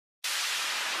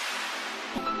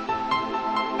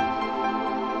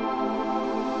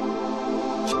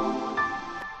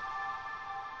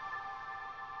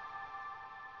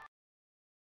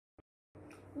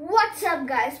up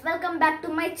guys, welcome back to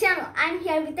my channel. I'm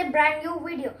here with a brand new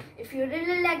video. If you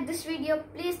really like this video,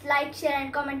 please like, share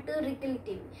and comment to Rickil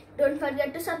TV. Don't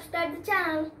forget to subscribe the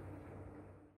channel.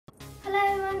 Hello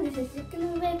everyone, this is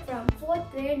Rickil Vivek from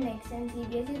 4th grade next and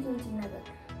CBSE Tulsinagar.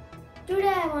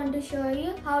 Today I want to show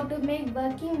you how to make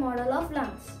working model of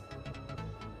lungs.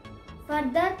 For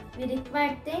that we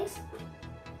require things: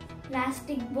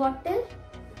 plastic bottle,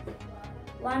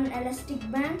 one elastic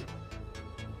band,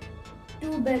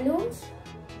 2 balloons,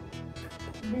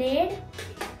 blade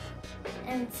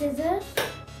and scissors,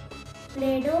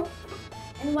 Play-Doh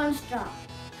and 1 straw.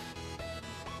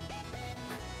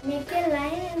 Make a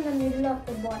line in the middle of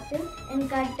the bottle and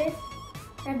cut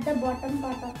the bottom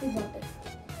part of the bottle.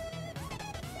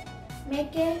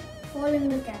 Make a hole in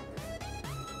the cap.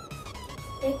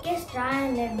 Take a straw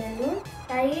and a balloon,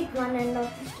 tie it one end of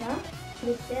the straw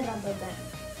with a rubber band.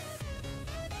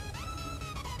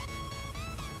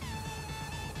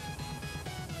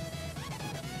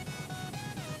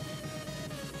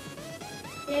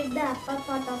 Take the upper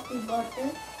part of the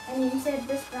bottle and insert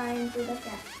the straw into the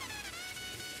cap.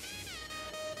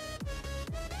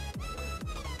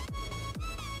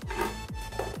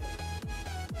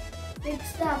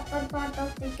 Fix the upper part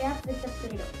of the cap with the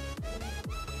Play-Doh.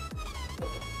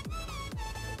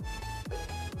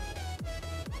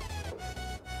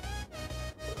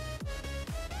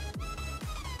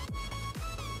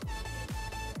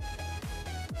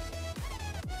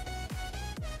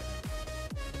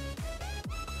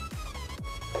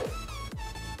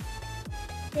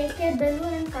 Take a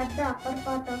balloon and cut the upper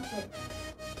part of it.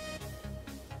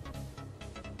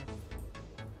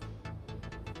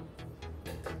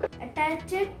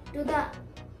 Attach it to the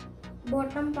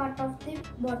bottom part of the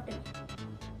bottle.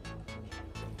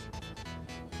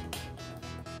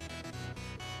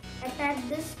 Attach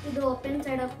this to the open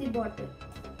side of the bottle.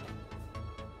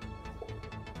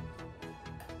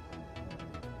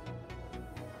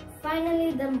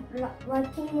 Finally, the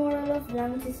working model of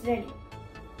lungs is ready.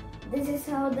 This is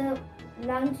how the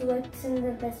lungs works in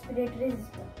the respiratory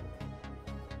system.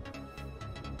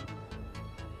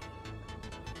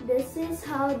 This is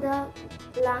how the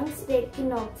lungs take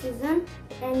in oxygen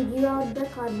and give out the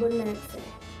carbon dioxide.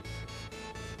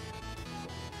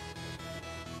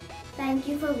 Thank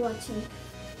you for watching.